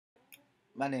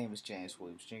My name is James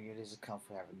Williams Jr. This is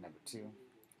Comfort Habit number 2.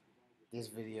 This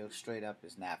video straight up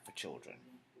is not for children.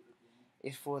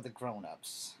 It's for the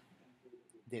grown-ups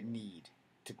that need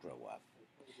to grow up.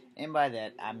 And by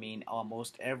that, I mean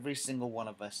almost every single one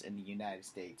of us in the United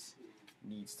States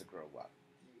needs to grow up.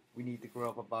 We need to grow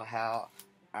up about how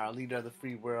our leader of the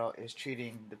free world is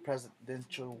treating the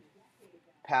presidential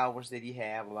powers that he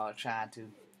have about trying to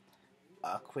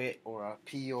quit or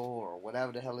appeal or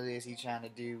whatever the hell it is he's trying to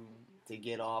do to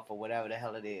get off or whatever the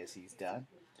hell it is he's done,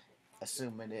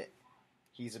 assuming that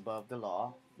he's above the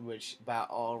law, which by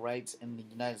all rights in the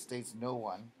United States, no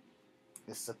one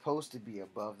is supposed to be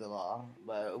above the law.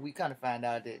 But we kind of find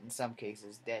out that in some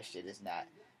cases that shit is not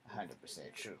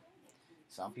 100% true.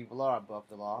 Some people are above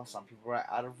the law, some people are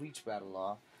out of reach by the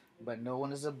law, but no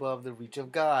one is above the reach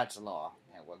of God's law.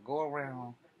 And what go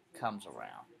around comes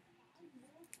around.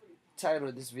 The title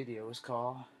of this video is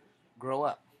called Grow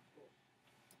Up,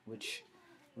 which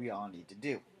we all need to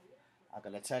do. I'm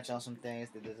going to touch on some things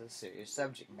that is a serious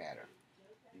subject matter.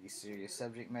 These serious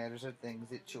subject matters are things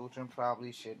that children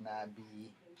probably should not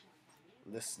be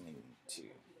listening to.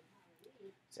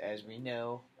 So as we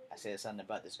know, I said something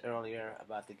about this earlier,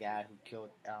 about the guy who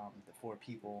killed the 4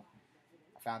 people.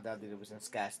 I found out that it was in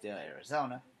Scottsdale,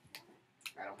 Arizona.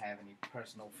 I don't have any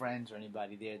personal friends or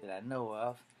anybody there that I know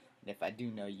of. And if I do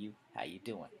know you, how you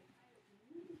doing?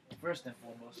 First and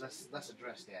foremost, let's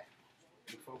address that.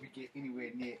 Before we get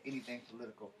anywhere near anything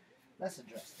political, let's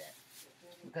address that.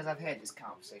 Because I've had this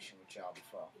conversation with y'all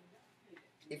before.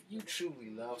 If you truly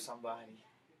love somebody,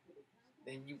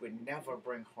 then you would never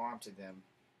bring harm to them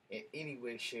in any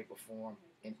way, shape, or form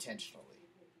intentionally.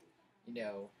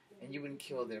 And you wouldn't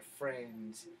kill their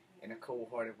friends in a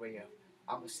cold-hearted way of,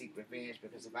 I'm going to seek revenge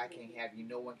because if I can't have you,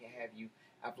 no one can have you.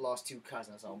 I've lost 2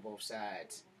 cousins on both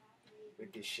sides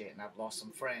with this shit, and I've lost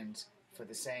some friends for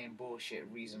the same bullshit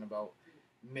reason about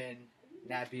men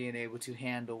not being able to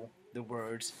handle the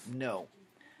words no.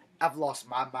 I've lost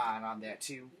my mind on that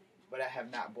too, but I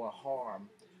have not brought harm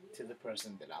to the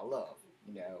person that I love.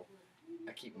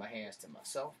 I keep my hands to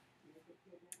myself,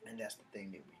 and that's the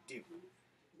thing that we do.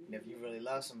 And if you really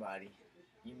love somebody,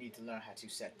 you need to learn how to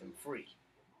set them free.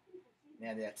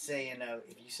 Now that saying of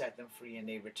if you set them free and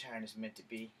they return as meant to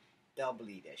be, don't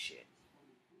believe that shit.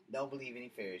 Don't believe any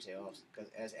fairy tales,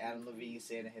 because as Adam Levine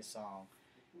said in his song,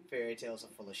 fairy tales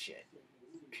are full of shit.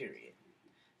 Period.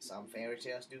 Some fairy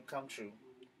tales do come true,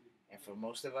 and for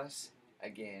most of us,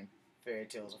 again, fairy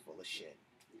tales are full of shit.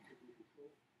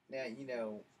 Now,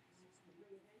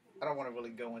 I don't want to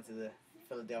really go into the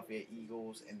Philadelphia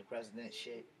Eagles and the president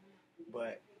shit,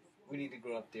 but we need to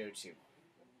grow up there too.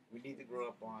 We need to grow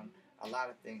up on a lot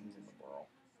of things in the world,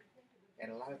 and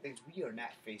a lot of things we are not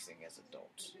facing as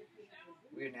adults.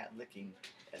 We are not looking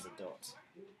as adults.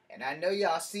 And I know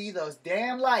y'all see those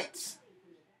damn lights.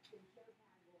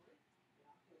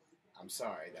 I'm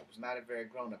sorry, that was not a very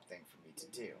grown-up thing for me to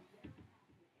do.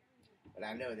 But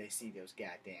I know they see those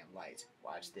goddamn lights.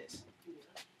 Watch this.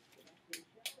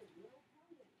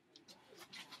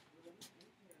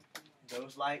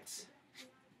 Those lights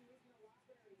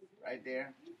right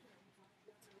there.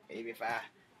 Maybe if I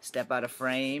step out of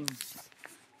frame,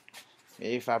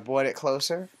 maybe if I brought it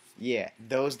closer. Yeah,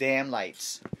 those damn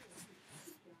lights.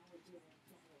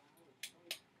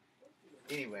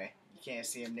 Anyway, you can't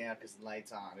see them now because the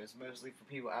light's on. It's mostly for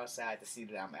people outside to see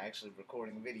that I'm actually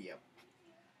recording a video.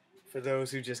 For those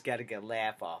who just gotta get a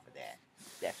laugh off of that.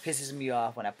 That pisses me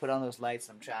off when I put on those lights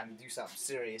and I'm trying to do something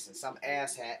serious and some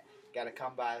asshat gotta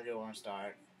come by the door and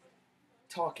start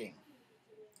talking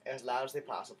as loud as they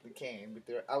possibly can with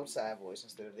their outside voice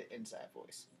instead of their inside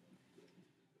voice.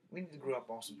 We need to grow up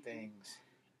on some things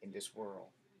in this world.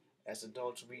 As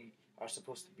adults, we are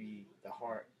supposed to be the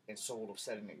heart and soul of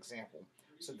setting an example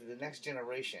so that the next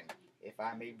generation, if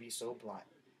I may be so blunt,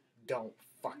 don't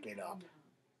fuck it up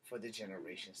for the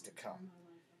generations to come.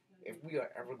 If we are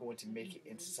ever going to make it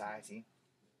in society,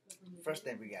 first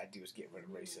thing we gotta do is get rid of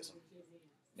racism.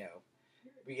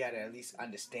 We gotta at least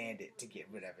understand it to get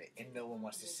rid of it. And no one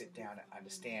wants to sit down and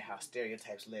understand how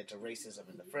stereotypes led to racism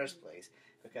in the first place,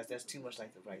 because that's too much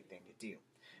like the right thing to do.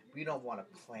 We don't want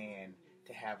to plan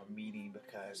to have a meeting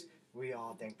because we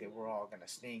all think that we're all gonna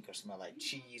stink or smell like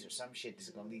cheese or some shit that's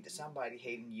gonna lead to somebody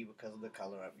hating you because of the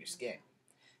color of your skin,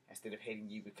 instead of hating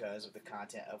you because of the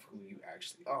content of who you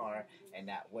actually are and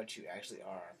not what you actually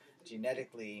are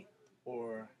genetically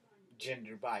or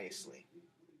gender biasly.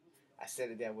 I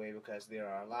said it that way because there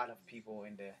are a lot of people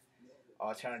in the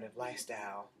alternative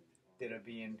lifestyle that are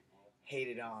being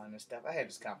hated on and stuff. I had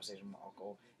this conversation with my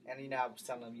uncle, and I was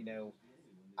telling him,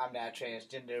 I'm not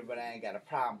transgender, but I ain't got a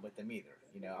problem with them either.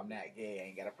 I'm not gay, I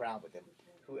ain't got a problem with them.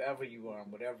 whoever you are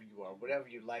and whatever you are, whatever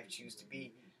your life choose to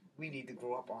be, we need to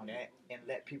grow up on that and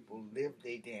let people live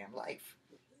their damn life.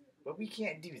 But we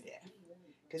can't do that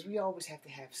because we always have to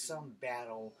have some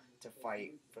battle to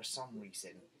fight for some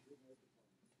reason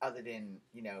other than,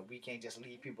 we can't just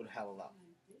leave people the hell alone.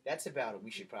 That's a battle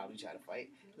we should probably try to fight.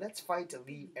 Let's fight to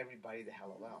leave everybody the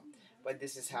hell alone. But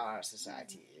this is how our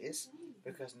society is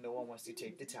because no one wants to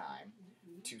take the time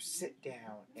to sit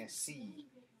down and see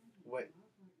what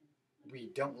we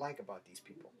don't like about these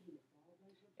people.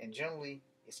 And generally,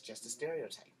 it's just a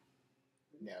stereotype.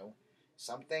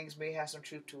 Some things may have some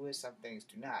truth to it, some things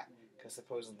do not. Because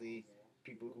supposedly,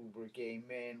 people who were gay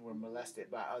men were molested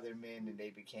by other men and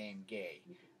they became gay.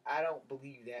 I don't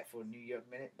believe that for a New York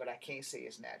minute, but I can't say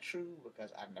it's not true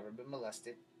because I've never been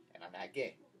molested and I'm not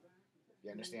gay.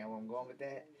 You understand where I'm going with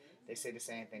that? They say the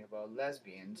same thing about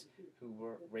lesbians who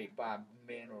were raped by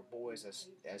men or boys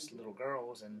as little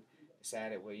girls and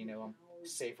decided, well, I'm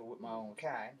safer with my own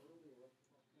kind.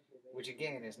 Which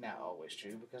again is not always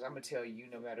true because I'm going to tell you,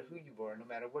 no matter who you are, no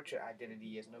matter what your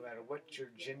identity is, no matter what your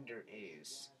gender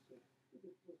is,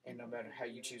 and no matter how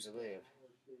you choose to live,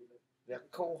 the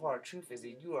cold hard truth is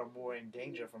that you are more in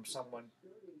danger from someone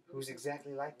who's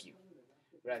exactly like you,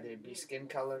 whether it be skin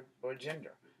color or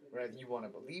gender. Whether you want to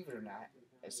believe it or not,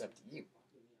 it's up to you.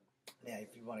 Now,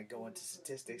 if you want to go into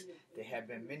statistics, there have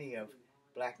been many of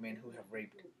black men who have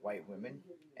raped white women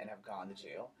and have gone to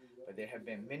jail. But there have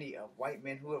been many of white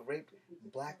men who have raped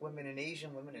black women and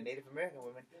Asian women and Native American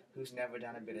women who's never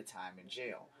done a bit of time in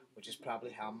jail, which is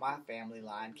probably how my family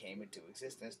line came into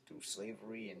existence through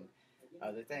slavery and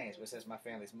other things. But since my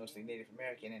family is mostly Native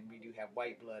American and we do have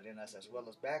white blood in us as well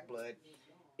as black blood,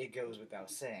 it goes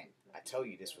without saying. I told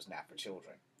you this was not for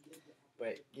children.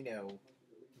 But,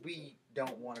 we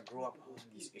don't want to grow up on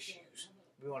these issues.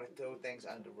 We want to throw things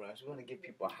under the rug. We want to give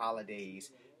people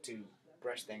holidays to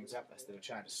brush things up instead of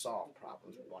trying to solve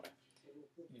problems. We want to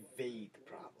evade the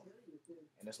problem.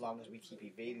 And as long as we keep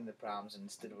evading the problems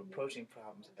instead of approaching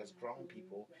problems as grown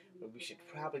people, we should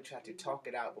probably try to talk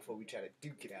it out before we try to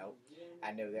duke it out.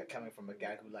 I know that coming from a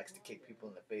guy who likes to kick people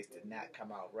in the face did not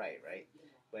come out right?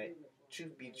 But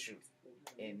truth be the truth.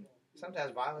 And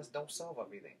sometimes violence don't solve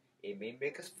everything. It may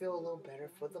make us feel a little better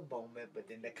for the moment, but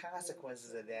then the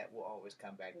consequences of that will always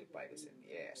come back to bite us in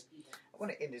the ass. I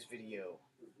want to end this video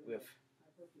with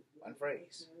one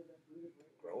phrase.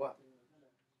 Grow up.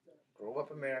 Grow up,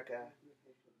 America.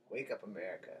 Wake up,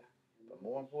 America. But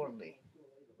more importantly,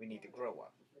 we need to grow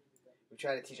up. We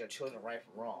try to teach our children right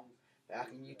from wrong. But how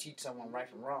can you teach someone right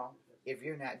from wrong if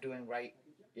you're not doing right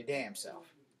your damn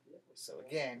self? So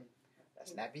again,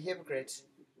 let's not be hypocrites.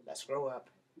 Let's grow up.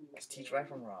 Let's teach right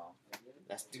from wrong.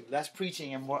 Let's do less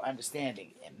preaching and more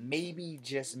understanding. And maybe,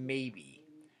 just maybe,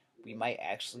 we might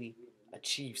actually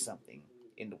achieve something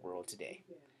in the world today.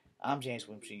 I'm James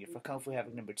Williams Jr. for Kung Fu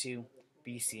Havoc number 2,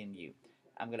 BCNU.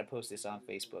 I'm going to post this on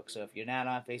Facebook. So if you're not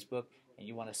on Facebook and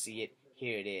you want to see it,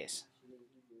 here it is.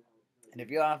 And if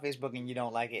you're on Facebook and you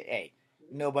don't like it, hey,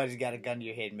 nobody's got a gun to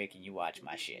your head making you watch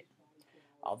my shit.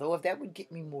 Although if that would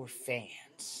get me more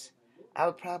fans, I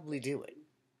would probably do it.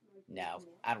 No,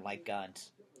 I don't like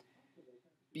guns.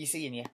 Be seeing ya.